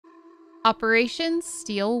Operation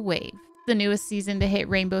Steel Wave, the newest season to hit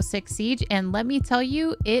Rainbow Six Siege, and let me tell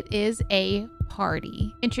you, it is a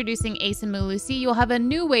party. Introducing Ace and Malusi, you'll have a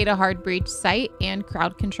new way to hard breach sight and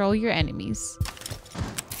crowd control your enemies.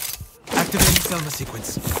 Activating Selma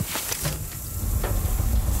sequence.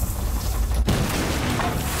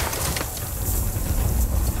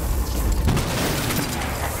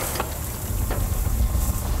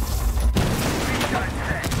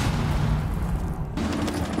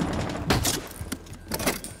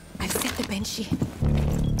 I've set the Banshee.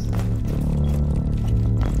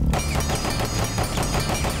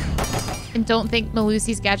 And don't think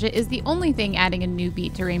Malusi's gadget is the only thing adding a new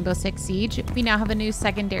beat to Rainbow Six Siege. We now have a new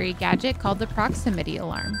secondary gadget called the Proximity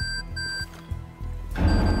Alarm.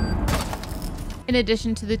 In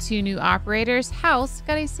addition to the 2 new operators, House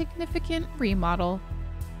got a significant remodel.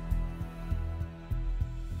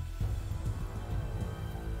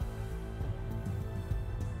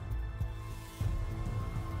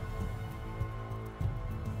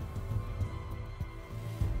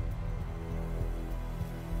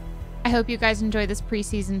 I hope you guys enjoy this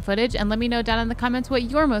preseason footage, and let me know down in the comments what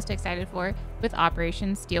you're most excited for with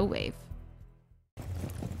Operation Steel Wave.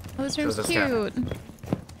 Oh, this room's cute.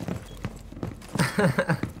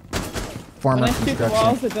 When I shoot the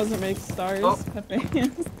walls, it doesn't make stars. Oh.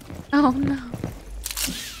 Pepe. Oh no.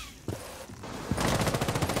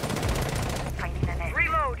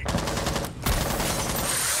 Reload.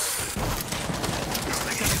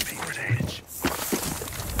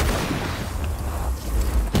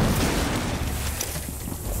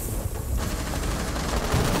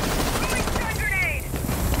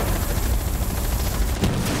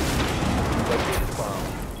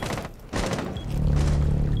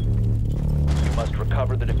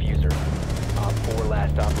 Recover the diffuser. Op 4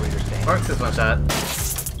 last operator standing. Marks is one shot.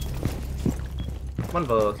 One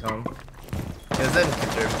below kill him. Is in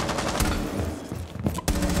picture.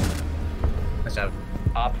 Nice job.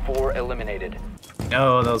 Op 4 eliminated.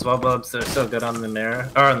 Oh, those wub wubs are so good on the mirror.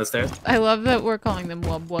 Or on the stairs. I love that we're calling them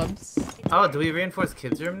wub wubs. Oh, do we reinforce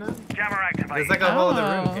kids' room now? There's like a whole other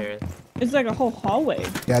room here. It's like a whole hallway.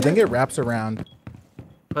 Yeah, I think it wraps around.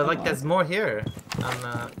 But like there's more here on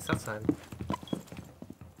the south side.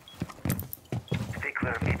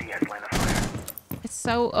 It's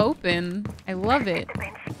so open. I love it.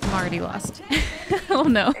 I'm already lost. Oh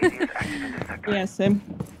no. Yeah, same.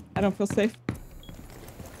 I don't feel safe.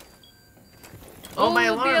 Oh, my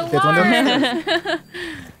the alarm! Kids alarm.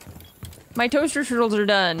 My toaster strudels are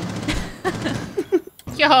done.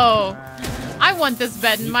 Yo, I want this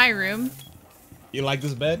bed in my room. You like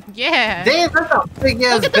this bed? Yeah. Damn, that's a big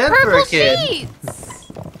ass Look at the bed for a purple kid.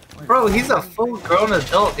 sheets. Bro, he's a full grown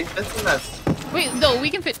adult. He fits in that. Wait, no, we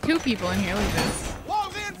can fit 2 people in here. Look at this.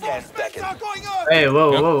 10 seconds. Hey,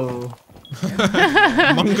 whoa, whoa.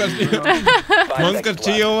 Monka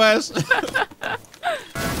TOS.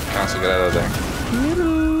 Council, get out of there.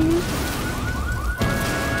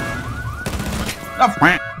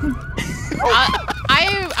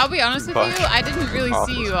 I'll be honest with you, I didn't really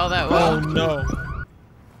see you all that Oh well. no.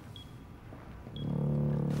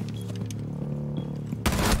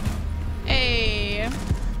 Hey. I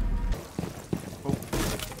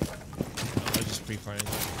just pre-fired.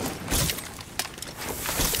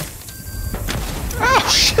 Oh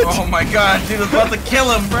shit! Oh my god, dude, I was about to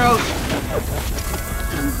kill him, bro!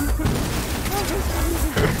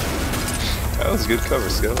 That was good cover,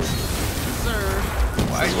 Skills.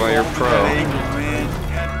 That's why you're pro. Man?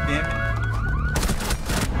 God damn it.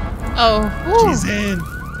 Oh. Woo. She's in.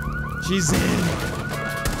 She's in.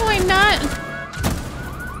 Oh, I'm not.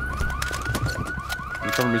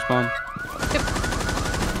 You come respawn?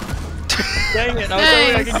 Dang it, I was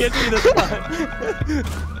hoping I could get you this time.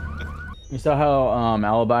 You saw how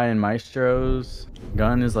Alibi and Maestro's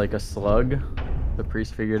gun is like a slug? The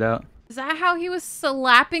priest figured out. Is that how he was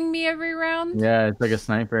slapping me every round? Yeah, it's like a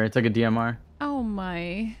sniper. It's like a DMR. Oh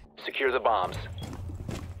my. Secure the bombs.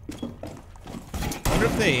 I wonder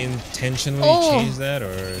if they intentionally changed that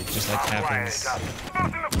or just like happens.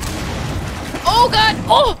 Oh god!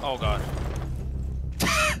 Oh! Oh god.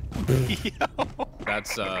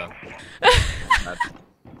 That's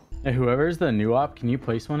Hey, whoever's the new op, can you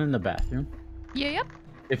place one in the bathroom? Yeah, yep.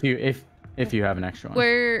 If you have an extra one.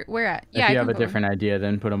 Where at? Yeah, If I you have can a put different idea,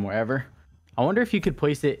 then put them wherever. I wonder if you could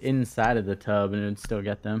place it inside of the tub and it'd still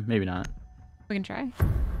get them. Maybe not. one. We can try.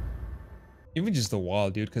 Even just the wall,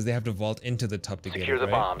 dude, because they have to vault into the tub to get Secure it, the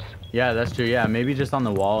right? bombs. Yeah, that's true. Yeah, maybe just on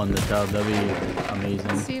the wall in the tub. That'd be amazing.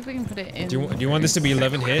 Let's see if we can put it in. Do you want this to be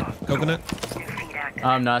 11 hit, Coconut? No,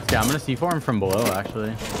 I'm gonna C4 him from below,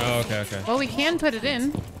 actually. Oh, okay, okay. Well, we can put it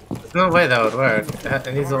in. There's no way that would work.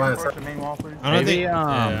 It needs to line itself. retaining wall, please? I don't Maybe, think.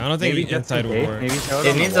 I don't think maybe just inside in would case, work. maybe throw it It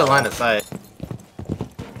on the needs a wall. line of sight.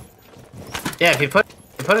 Yeah, if you put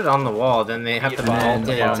it on the wall, then they have to vault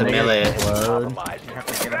it yeah, to make it melee it. explode. Compromised. You have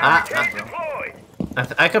to get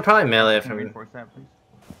out. I could probably melee it Can you from. reinforce that, please?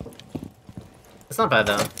 It's not bad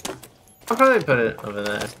though. I'll probably put it over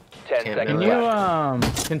there. 10 Can't seconds Can melee.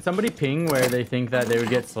 left. you can somebody ping where they think that they would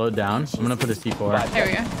get slowed down? I'm gonna put a C4. There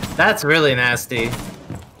we go. That's really nasty.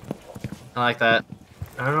 I like that.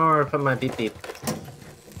 I don't know where to put my beep beep.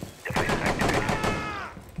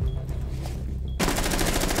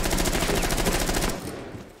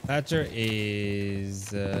 Thatcher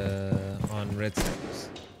is on red stairs.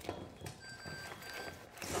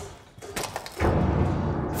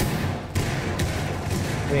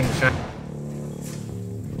 Being shy.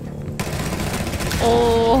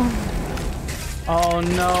 Oh, Oh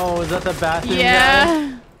no, is that the bathroom guy?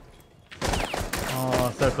 yeah.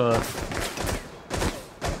 Oh, so close.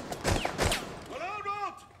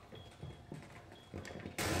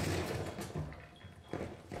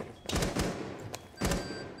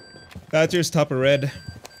 Thatcher's top of red.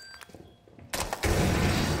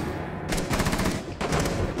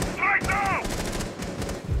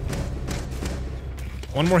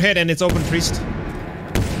 One more hit and it's open, priest.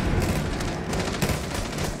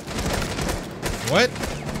 What?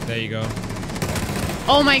 There you go.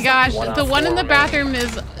 Oh my gosh, One on the one in four the bathroom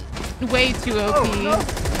is way too OP.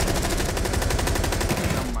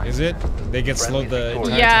 Is it? They get slowed the entire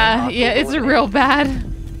time? Yeah, yeah, it's real bad.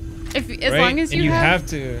 If as Right? long as And you have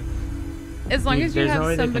to. as long as you There's no way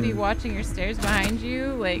have they somebody can- watching your stairs behind you,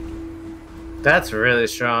 like, That's really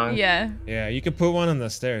strong. yeah, Yeah, you could put one on the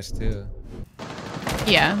stairs too.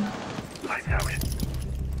 yeah.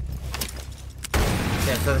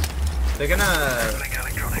 Yeah, so they're gonna.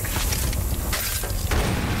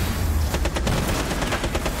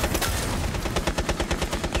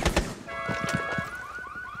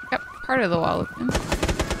 Got part of the wall open.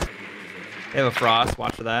 They have a frost.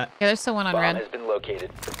 Watch for that. Yeah, there's still one on Bomb red. has been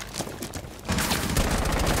located.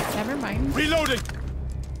 Never mind. Reloading.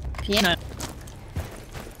 Piano.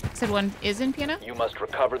 Said one is in piano. You must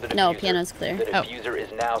recover the diffuser. No, piano's clear. The Oh. diffuser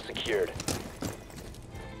is now secured.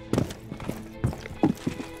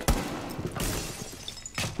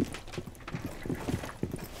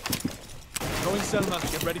 Going Selma.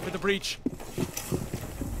 Get ready for the breach.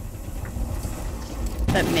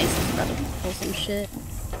 That Mason's about to pull some shit.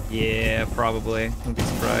 Yeah, probably. Don't be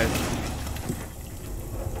surprised.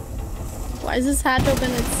 Why is this hatch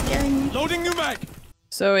open? It's scaring me. Loading new mag.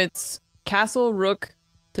 So it's Castle, Rook,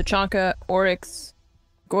 Tachanka, Oryx,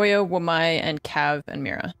 Goyo, Wamai, and Cav and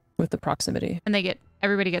Mira with the proximity. And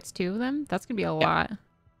everybody gets 2 of them. That's gonna be a lot.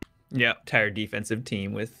 Yeah, entire defensive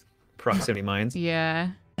team with proximity mines. Yeah.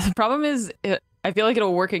 The problem is, I feel like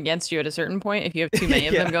it'll work against you at a certain point if you have too many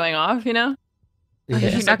of Yeah. them going off, you know? You're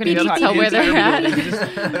Just not like gonna be able to tell where they're at.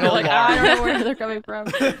 You're like, I don't know where they're coming from.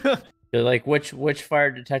 They're like, which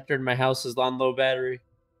fire detector in my house is on low battery?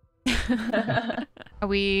 Are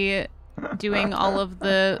we doing all of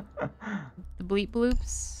the bleep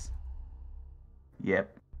bloops?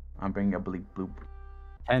 Yep. I'm bringing a bleep bloop.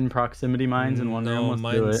 10 proximity mines in one room.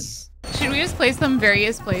 Let's do it. Should we just place them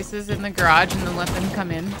various places in the garage and then let them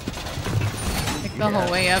come in? Like the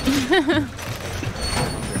whole way up.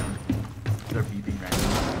 They're beeping right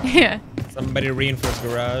now. Yeah. Somebody reinforce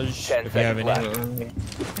garage 10 if you have seconds any.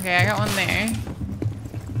 left. Okay, I got one there.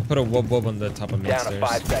 Put a wub wub on the top of main Down to stairs.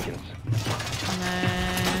 5 seconds. And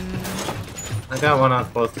then I got one on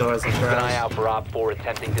both doors. Keep an eye out for Op 4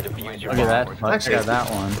 attempting to defuse your Look at bomb. that. I got that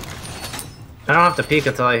one. I don't have to peek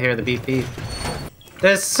until I hear the beep beep.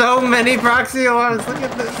 There's so many proxy alarms. Look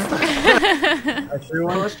at this. I threw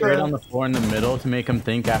one straight on the floor in the middle to make them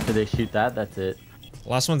think after they shoot that. That's it.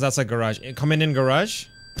 Last one's outside garage. Coming in garage.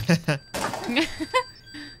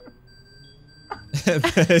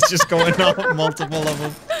 It's just going on multiple of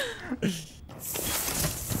them.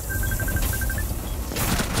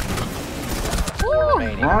 Four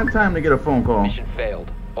remaining. Wrong time to get a phone call. Mission failed.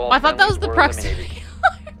 All I thought that was the friendlies were proximity.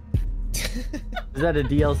 Is that a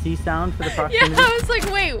DLC sound for the Yeah, proximity? I was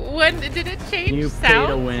like, wait, when did it change You pay to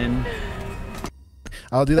sound? win.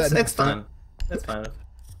 I'll do that It's next fine. time. It's fine.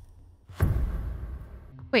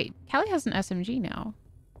 Wait, Callie has an SMG now.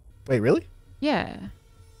 Wait, really? Yeah.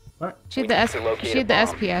 What? She had We the need to locate she had a the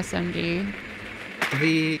bomb. SP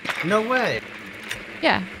SMG. No way.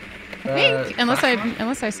 Yeah. I think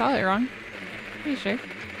unless I saw it wrong. Pretty sure.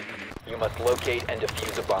 You must locate and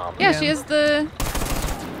defuse a bomb. Yeah, she has the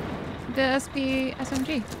SP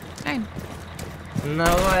SMG. 9.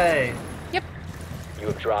 No way. Yep. You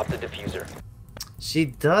have dropped the diffuser. She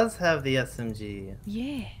does have the SMG.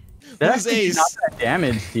 Yeah. That's Ace? not that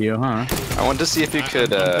damage to you, huh? I wanted to see if you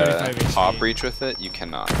could I'm 35 HP. pop breach with it. You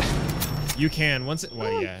cannot. You can once it.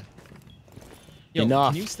 Well, yeah. Yo,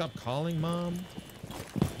 Enough. can you stop calling, Mom?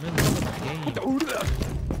 I'm in the middle of the game.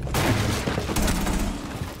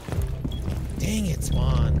 Dang it,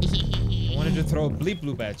 Spawn. I wanted to throw a bleep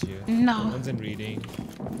loop at you. No. One's in reading.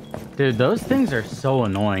 Dude, those things are so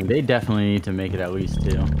annoying. They definitely need to make it at least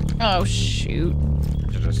 2. Oh, shoot.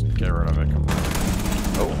 Just get rid of it.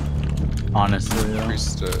 Oh, Honestly, though.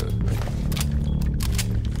 increased.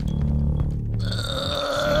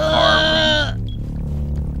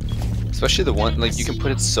 Especially the one, like, you can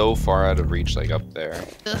put it so far out of reach, like, up there.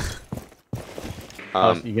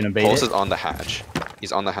 So you gonna bait Pulse it? is on the hatch.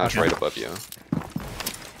 He's on the hatch right above you.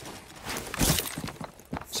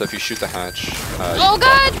 So if you shoot the hatch, Oh,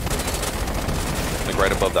 God! like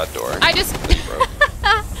right above that door. I just...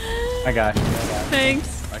 I got you.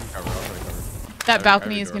 Thanks. I can cover. I'll cover. That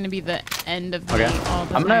balcony is going to be the end of me Okay. all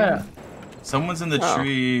the I'm time. gonna. Someone's in the Oh.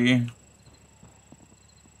 tree.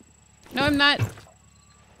 No, I'm not.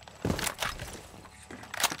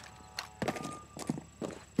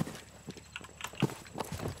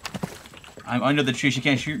 I'm under the tree. She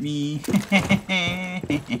can't shoot me.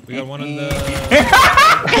 We got one on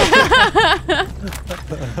the.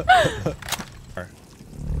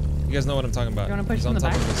 You guys know what I'm talking about. You wanna push He's from on the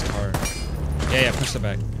top back? of this car. Yeah, push the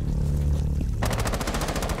back.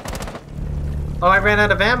 Oh, I ran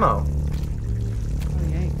out of ammo.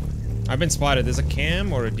 I've been spotted. There's a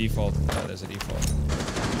cam or a default? Oh, there's a default.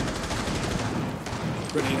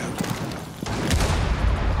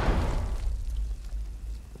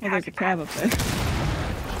 Oh, there's a cab up there.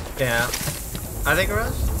 Yeah. Are they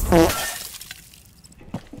garage?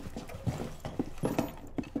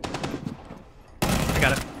 I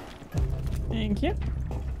got it. Thank you.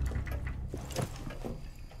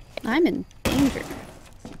 I'm in danger.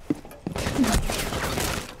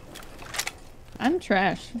 I'm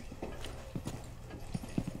trash.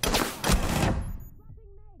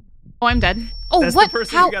 Oh, I'm dead. Oh, That's what? the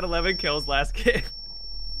person How? who got 11 kills last game.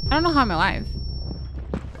 I don't know how I'm alive.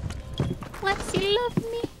 Lexi, love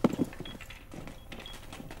me.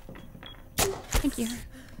 Thank you.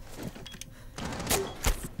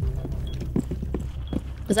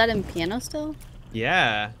 Was that in piano still?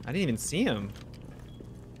 Yeah, I didn't even see him.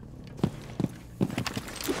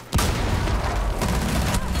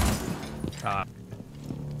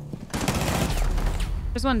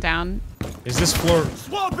 There's one down. Is this floor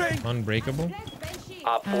unbreakable?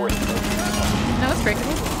 Op 4 No, it's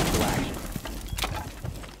breakable.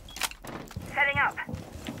 Setting up.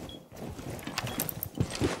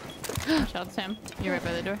 Shot Sam. You're right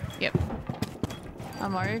by the door. Yep.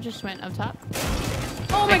 Mario just went up top.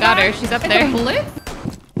 Oh my god. Her. She's up there. 5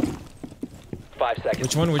 seconds.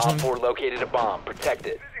 Which one? Which Op one? 4 located a bomb. Protect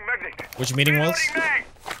it. Which meeting was?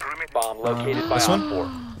 Bomb located by this Op one?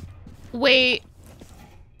 4. Wait.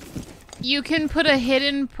 You can put a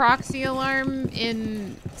hidden proxy alarm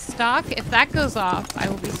in stock. If that goes off, I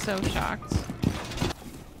will be so shocked.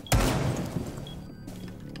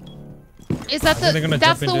 Is that I think they're the? gonna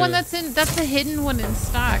That's jump the one into- that's in. That's the hidden one in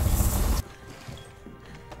stock.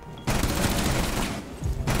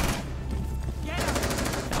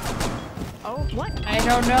 Oh, what? I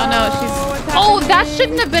don't know. Oh no, she's. Oh, that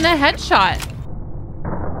shouldn't have been a headshot.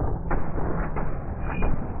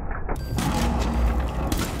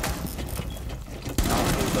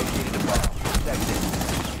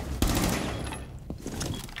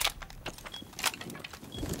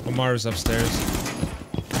 Omar's upstairs.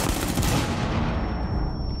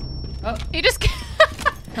 Oh, he just.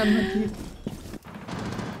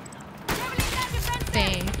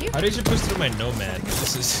 Thank you. How did you push through my nomad?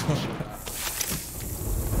 This is so...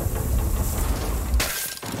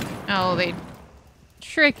 Oh, they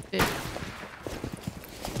tricked it.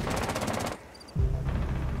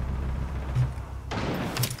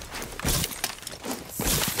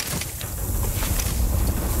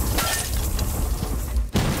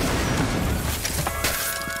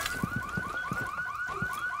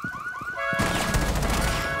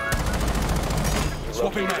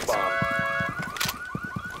 Located a bomb.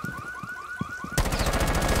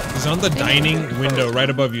 He's on the dining window right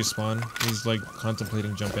above you, Spawn. He's like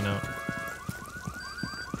contemplating jumping out.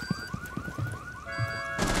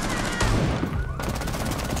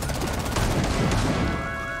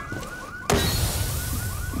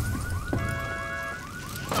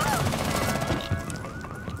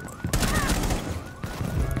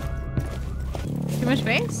 Too much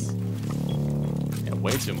space? Yeah,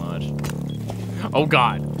 way too much. Oh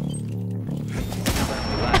god.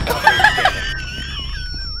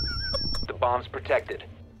 The bomb's protected.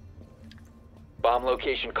 Bomb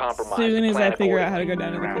location compromised. As soon as Plan I figure out how to accordingly. go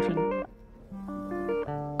down to the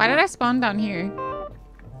kitchen. Why did I spawn down here?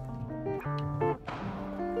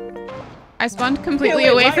 I spawned completely wait,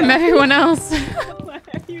 away why from are- everyone else. Why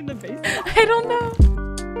are you in the basement? I don't know.